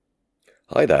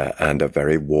Hi there, and a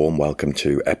very warm welcome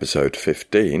to episode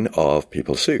 15 of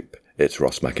People Soup. It's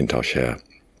Ross McIntosh here.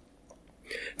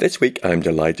 This week I'm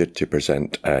delighted to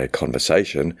present a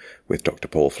conversation with Dr.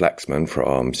 Paul Flaxman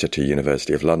from City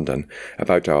University of London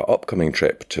about our upcoming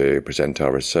trip to present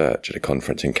our research at a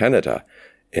conference in Canada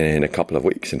in a couple of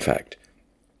weeks, in fact.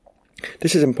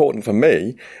 This is important for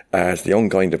me as the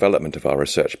ongoing development of our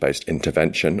research-based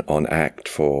intervention on ACT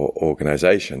for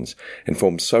organisations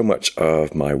informs so much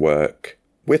of my work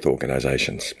with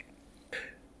organisations.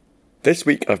 This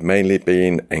week I've mainly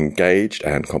been engaged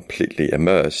and completely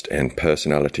immersed in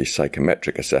personality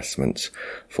psychometric assessments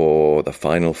for the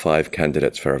final 5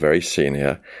 candidates for a very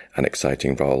senior and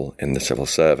exciting role in the civil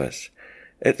service.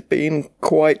 It's been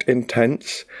quite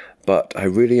intense, but I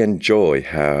really enjoy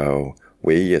how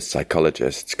we as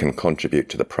psychologists can contribute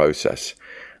to the process.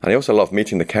 And I also love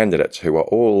meeting the candidates who are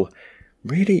all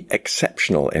really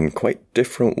exceptional in quite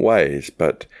different ways,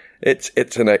 but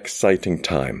it's an exciting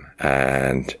time,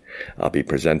 and I'll be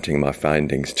presenting my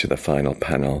findings to the final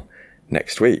panel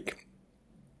next week.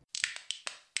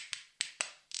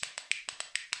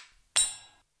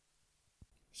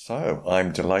 So,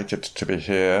 I'm delighted to be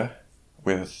here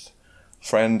with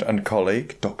friend and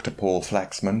colleague, Dr. Paul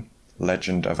Flaxman,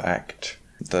 legend of ACT,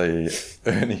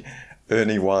 the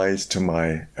Ernie Wise to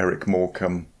my Eric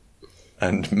Morecambe,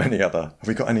 and many other. Have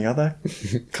we got any other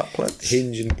couplets?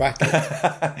 Hinge and Bracket.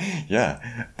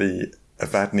 Yeah, the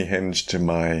Evadne Hinge to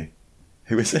my...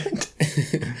 Who is it?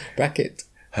 Bracket.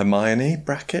 Hermione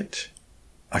Bracket?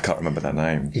 I can't remember that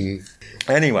name.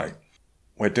 Anyway,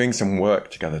 we're doing some work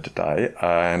together today,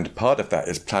 and part of that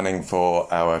is planning for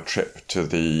our trip to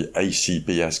the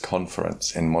ACBS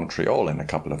conference in Montreal in a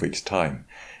couple of weeks' time,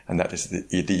 and that is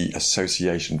the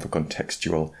Association for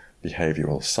Contextual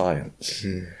Behavioural Science.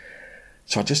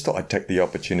 So I just thought I'd take the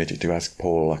opportunity to ask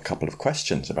Paul a couple of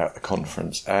questions about the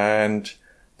conference. And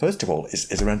first of all, is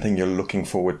there anything you're looking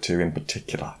forward to in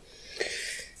particular?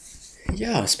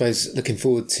 Yeah, I suppose looking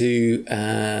forward to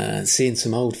seeing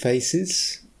some old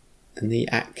faces in the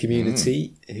ACT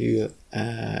community who,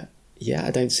 I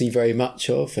don't see very much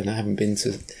of, and I haven't been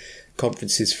to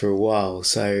conferences for a while.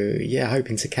 So, yeah,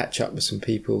 hoping to catch up with some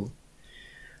people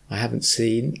I haven't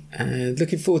seen. And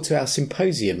looking forward to our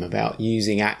symposium about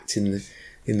using ACT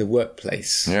in the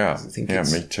workplace. Yeah,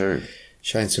 me too.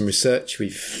 Showing some research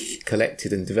we've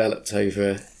collected and developed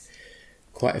over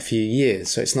quite a few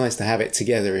years. So it's nice to have it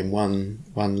together in one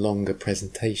longer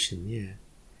presentation, yeah.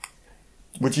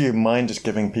 Would you mind just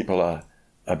giving people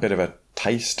a bit of a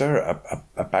taster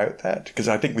about that? Because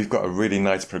I think we've got a really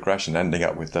nice progression ending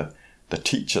up with the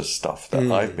teacher stuff that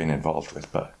I've been involved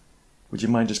with, but would you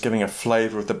mind just giving a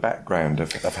flavour of the background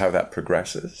of how that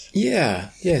progresses?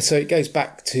 Yeah. So it goes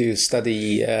back to a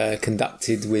study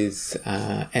conducted with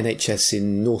NHS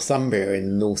in Northumbria in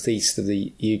the northeast of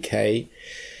the UK.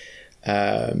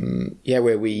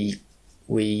 Where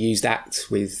we used ACT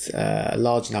with a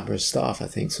large number of staff, I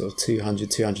think sort of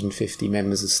 200, 250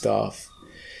 members of staff.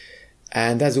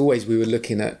 And as always, we were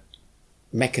looking at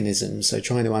mechanisms, so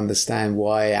trying to understand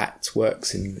why ACT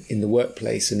works in the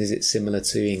workplace and is it similar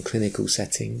to in clinical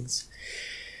settings.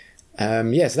 So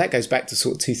that goes back to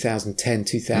sort of 2010,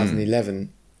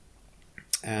 2011.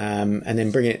 And then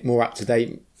bring it more up to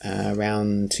date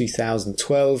around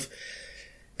 2012.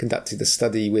 Conducted a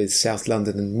study with South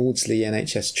London and Maudsley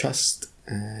NHS Trust.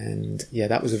 And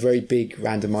that was a very big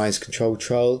randomised controlled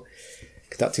trial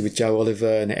conducted with Joe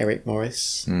Oliver and Eric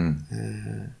Morris.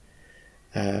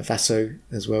 Vaso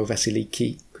as well,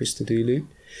 Vasiliki Christodoulou.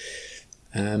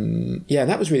 And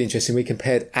that was really interesting. We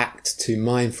compared ACT to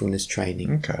mindfulness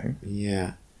training. Okay.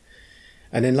 Yeah.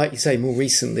 And then, like you say, more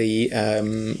recently,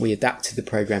 we adapted the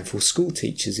programme for school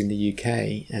teachers in the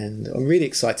UK. And what I'm really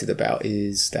excited about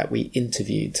is that we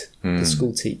interviewed the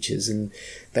school teachers, and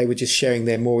they were just sharing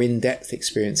their more in-depth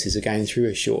experiences of going through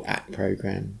a short ACT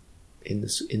programme in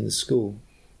the school.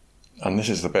 And this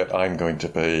is the bit I'm going to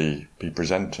be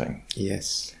presenting.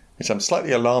 Yes. Which I'm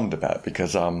slightly alarmed about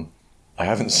because I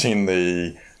haven't seen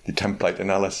the template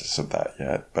analysis of that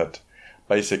yet. But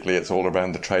basically it's all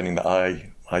around the training that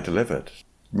I delivered.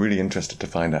 Really interested to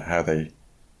find out how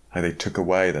they took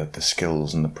away the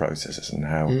skills and the processes and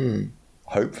how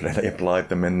hopefully they applied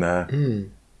them in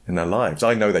their lives.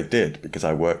 I know they did because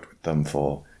I worked with them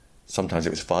for... Sometimes it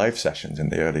was 5 sessions in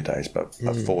the early days, but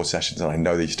 4 sessions, and I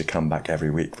know they used to come back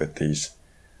every week with these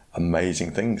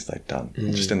amazing things they'd done,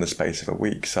 just in the space of a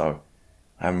week. So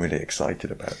I'm really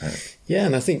excited about that. Yeah,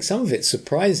 and I think some of it's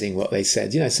surprising what they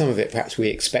said. Some of it perhaps we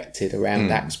expected around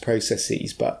ACT's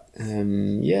processes, but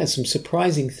some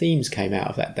surprising themes came out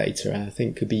of that data, and I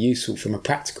think could be useful from a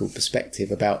practical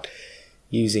perspective about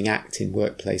using ACT in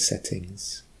workplace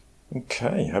settings.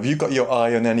 Okay. Have you got your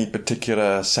eye on any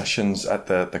particular sessions at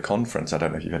the conference? I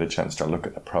don't know if you've had a chance to look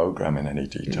at the programme in any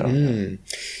detail.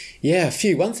 Yeah, a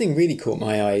few. One thing really caught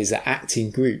my eye is that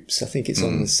acting groups. I think it's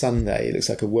on the Sunday. It looks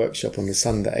like a workshop on the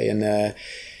Sunday. And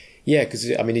because,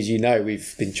 I mean, as you know,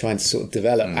 we've been trying to sort of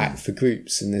develop ACT for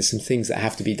groups, and there's some things that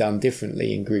have to be done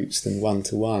differently in groups than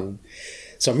one-to-one.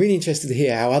 So I'm really interested to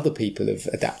hear how other people have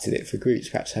adapted it for groups,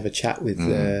 perhaps have a chat with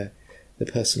the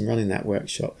person running that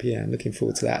workshop. Yeah, I'm looking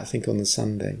forward to that, I think, on the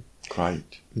Sunday.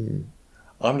 Great.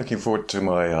 I'm looking forward to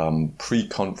my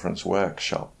pre-conference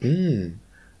workshop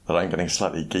that I'm getting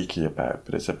slightly geeky about,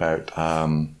 but it's about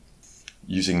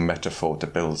using metaphor to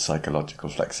build psychological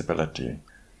flexibility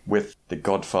with the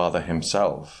Godfather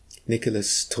himself.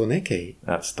 Nicholas Torneke.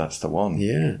 That's the one.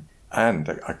 Yeah. And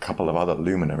a couple of other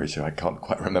luminaries who I can't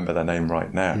quite remember their name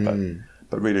right now,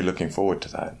 but really looking forward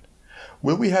to that.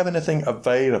 Will we have anything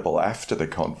available after the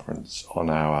conference on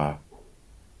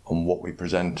what we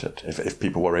presented? If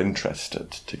people were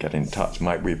interested to get in touch,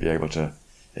 might we be able to,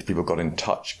 if people got in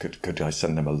touch, could I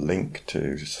send them a link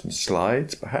to some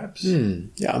slides, perhaps?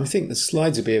 Yeah, I think the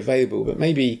slides will be available, but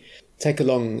maybe take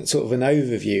along sort of an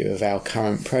overview of our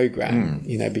current programme,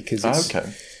 because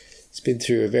it's been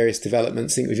through various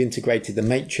developments. I think we've integrated the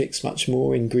matrix much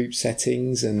more in group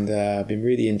settings, and I've been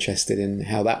really interested in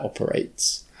how that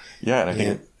operates. Yeah, and I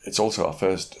think it's also our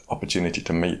first opportunity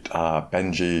to meet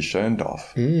Benji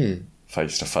Schoendorf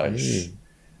face to face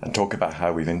and talk about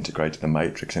how we've integrated the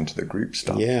matrix into the group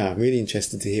stuff. Yeah, I'm really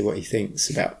interested to hear what he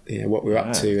thinks about what we're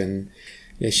up to, and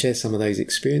share some of those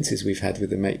experiences we've had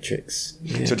with the matrix.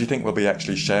 Yeah. So do you think we'll be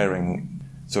actually sharing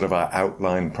sort of our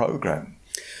outline programme?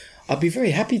 I'd be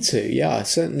very happy to, yeah.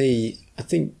 Certainly, I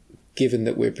think given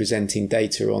that we're presenting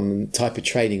data on the type of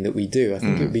training that we do, I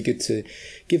think it would be good to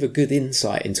give a good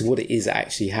insight into what it is that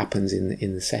actually happens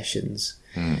in the sessions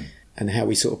and how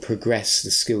we sort of progress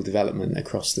the skill development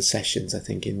across the sessions, I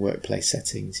think, in workplace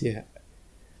settings, yeah.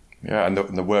 Yeah, and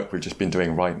the work we've just been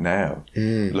doing right now,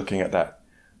 looking at that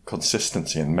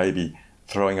consistency and maybe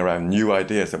throwing around new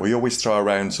ideas that we always throw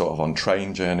around sort of on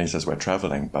train journeys as we're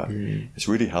travelling, but it's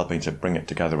really helping to bring it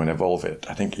together and evolve it,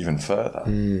 I think, even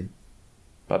further.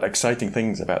 But exciting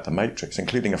things about the matrix,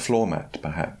 including a floor mat,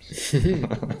 perhaps.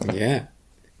 Yeah.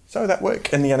 So that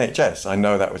work in the NHS, I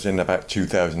know that was in about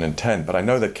 2010, but I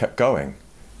know they've kept going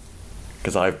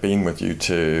because I've been with you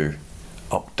to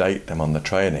update them on the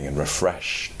training and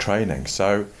refresh training.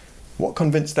 So what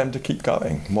convinced them to keep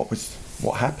going?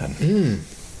 What happened?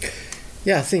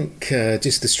 Yeah, I think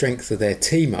just the strength of their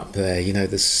team up there,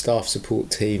 the staff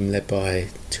support team led by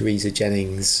Teresa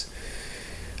Jennings,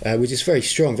 were just very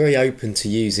strong, very open to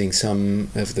using some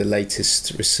of the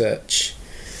latest research.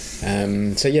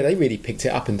 They really picked it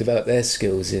up and developed their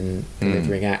skills in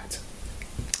delivering ACT.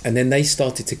 And then they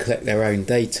started to collect their own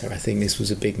data. I think this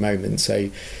was a big moment. So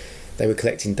they were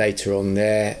collecting data on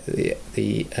the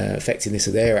effectiveness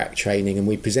of their ACT training, and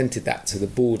we presented that to the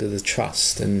board of the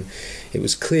trust, and it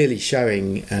was clearly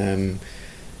showing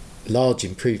large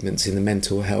improvements in the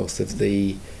mental health of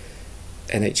the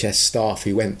NHS staff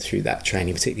who went through that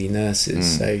training, particularly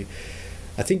nurses. So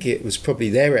I think it was probably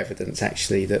their evidence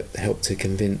actually that helped to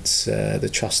convince the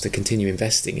trust to continue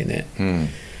investing in it.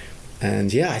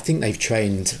 And I think they've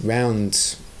trained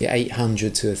around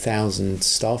 800 to 1,000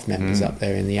 staff members up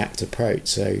there in the ACT approach.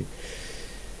 So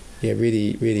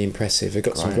really, really impressive. They've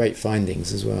got some great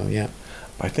findings as well. Yeah,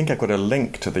 I think I've got a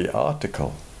link to the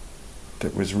article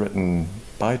that was written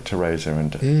by Teresa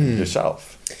and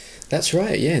yourself. That's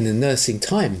right, yeah. In the Nursing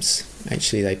Times,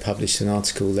 actually, they published an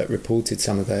article that reported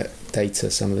some of the data,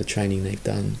 some of the training they've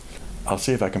done. I'll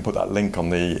see if I can put that link on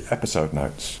the episode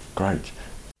notes. Great.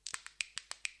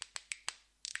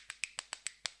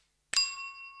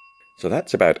 So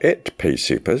that's about it,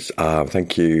 P-Supers.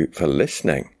 Thank you for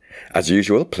listening. As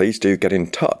usual, please do get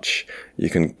in touch. You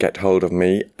can get hold of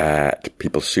me at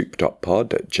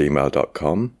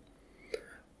peoplesoup.pod@gmail.com,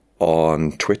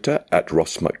 on Twitter at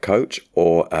RossMcCoach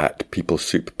or at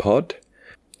PeopleSoupPod,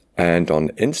 and on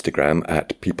Instagram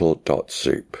at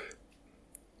people.soup.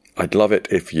 I'd love it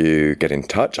if you get in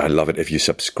touch. I love it if you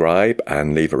subscribe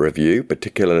and leave a review,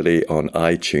 particularly on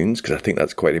iTunes, because I think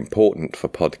that's quite important for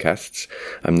podcasts.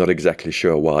 I'm not exactly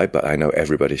sure why, but I know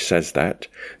everybody says that.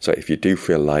 So if you do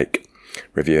feel like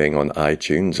reviewing on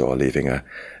iTunes or leaving a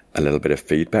little bit of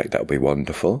feedback, that would be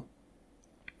wonderful.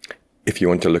 If you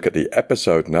want to look at the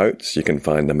episode notes, you can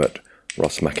find them at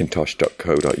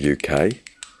rossmcintosh.co.uk.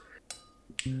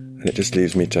 And it just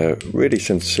leaves me to really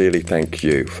sincerely thank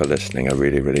you for listening. I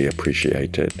really, really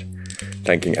appreciate it.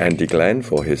 Thanking Andy Glenn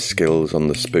for his skills on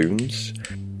the spoons.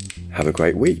 Have a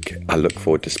great week. I look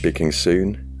forward to speaking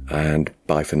soon, and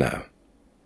bye for now.